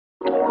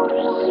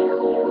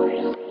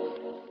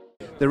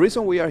The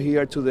reason we are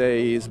here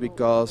today is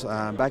because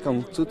back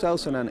in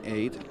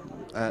 2008,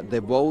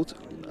 the vote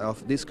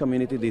of this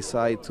community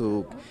decided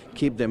to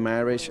keep the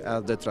marriage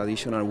as the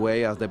traditional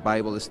way, as the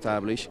Bible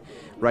established.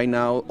 Right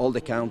now, all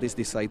the counties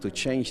decide to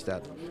change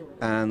that.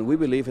 And we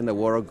believe in the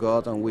Word of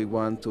God, and we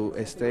want to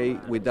stay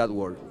with that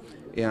Word.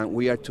 And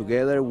we are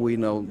together. We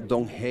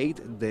don't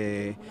hate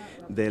the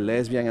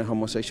lesbian and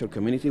homosexual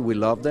community. We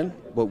love them,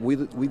 but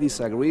we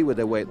disagree with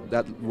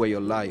that way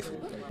of life.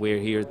 We're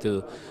here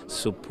to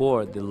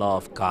support the law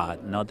of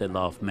God, not the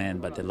law of man,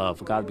 but the law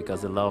of God,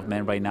 because the law of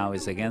man right now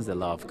is against the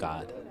law of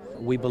God.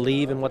 We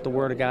believe in what the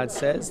Word of God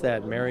says,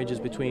 that marriage is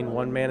between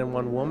one man and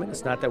one woman.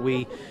 It's not that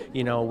we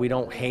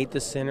don't hate the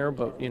sinner,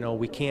 but,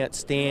 we can't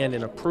stand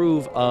and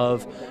approve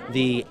of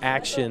the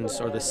actions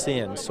or the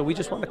sin. So we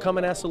just want to come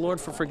and ask the Lord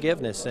for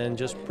forgiveness and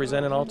just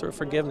present an altar of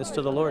forgiveness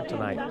to the Lord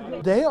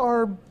tonight. They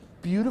are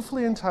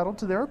beautifully entitled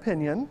to their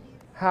opinion.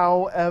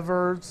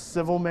 However,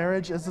 civil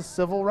marriage is a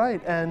civil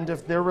right, and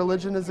if their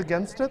religion is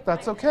against it,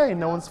 that's okay.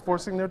 No one's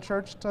forcing their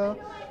church to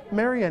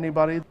marry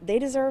anybody. They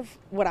deserve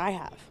what I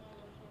have.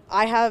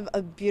 I have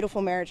a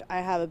beautiful marriage.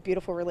 I have a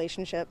beautiful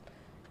relationship.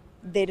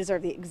 They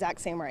deserve the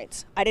exact same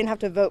rights. I didn't have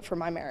to vote for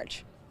my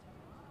marriage.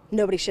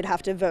 Nobody should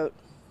have to vote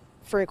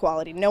for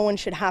equality. No one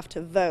should have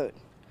to vote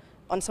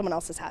on someone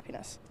else's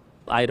happiness.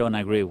 I don't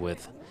agree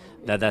with.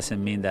 That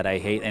doesn't mean that I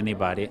hate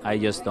anybody. I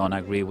just don't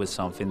agree with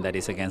something that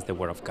is against the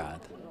Word of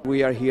God.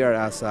 We are here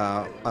as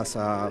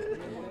a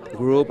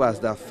group, as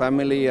the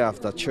family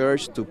of the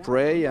church, to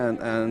pray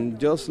and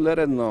just let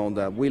them know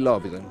that we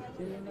love them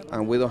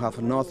and we don't have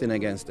nothing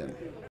against them.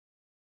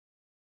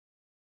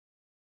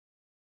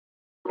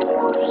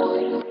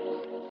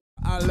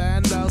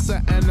 Orlando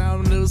sitting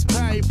on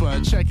newspaper,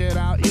 check it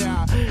out,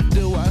 yeah,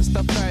 do us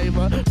the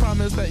favor,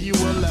 promise that you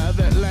will love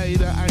it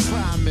later, I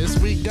promise,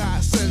 we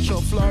got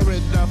Central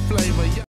Florida flavor.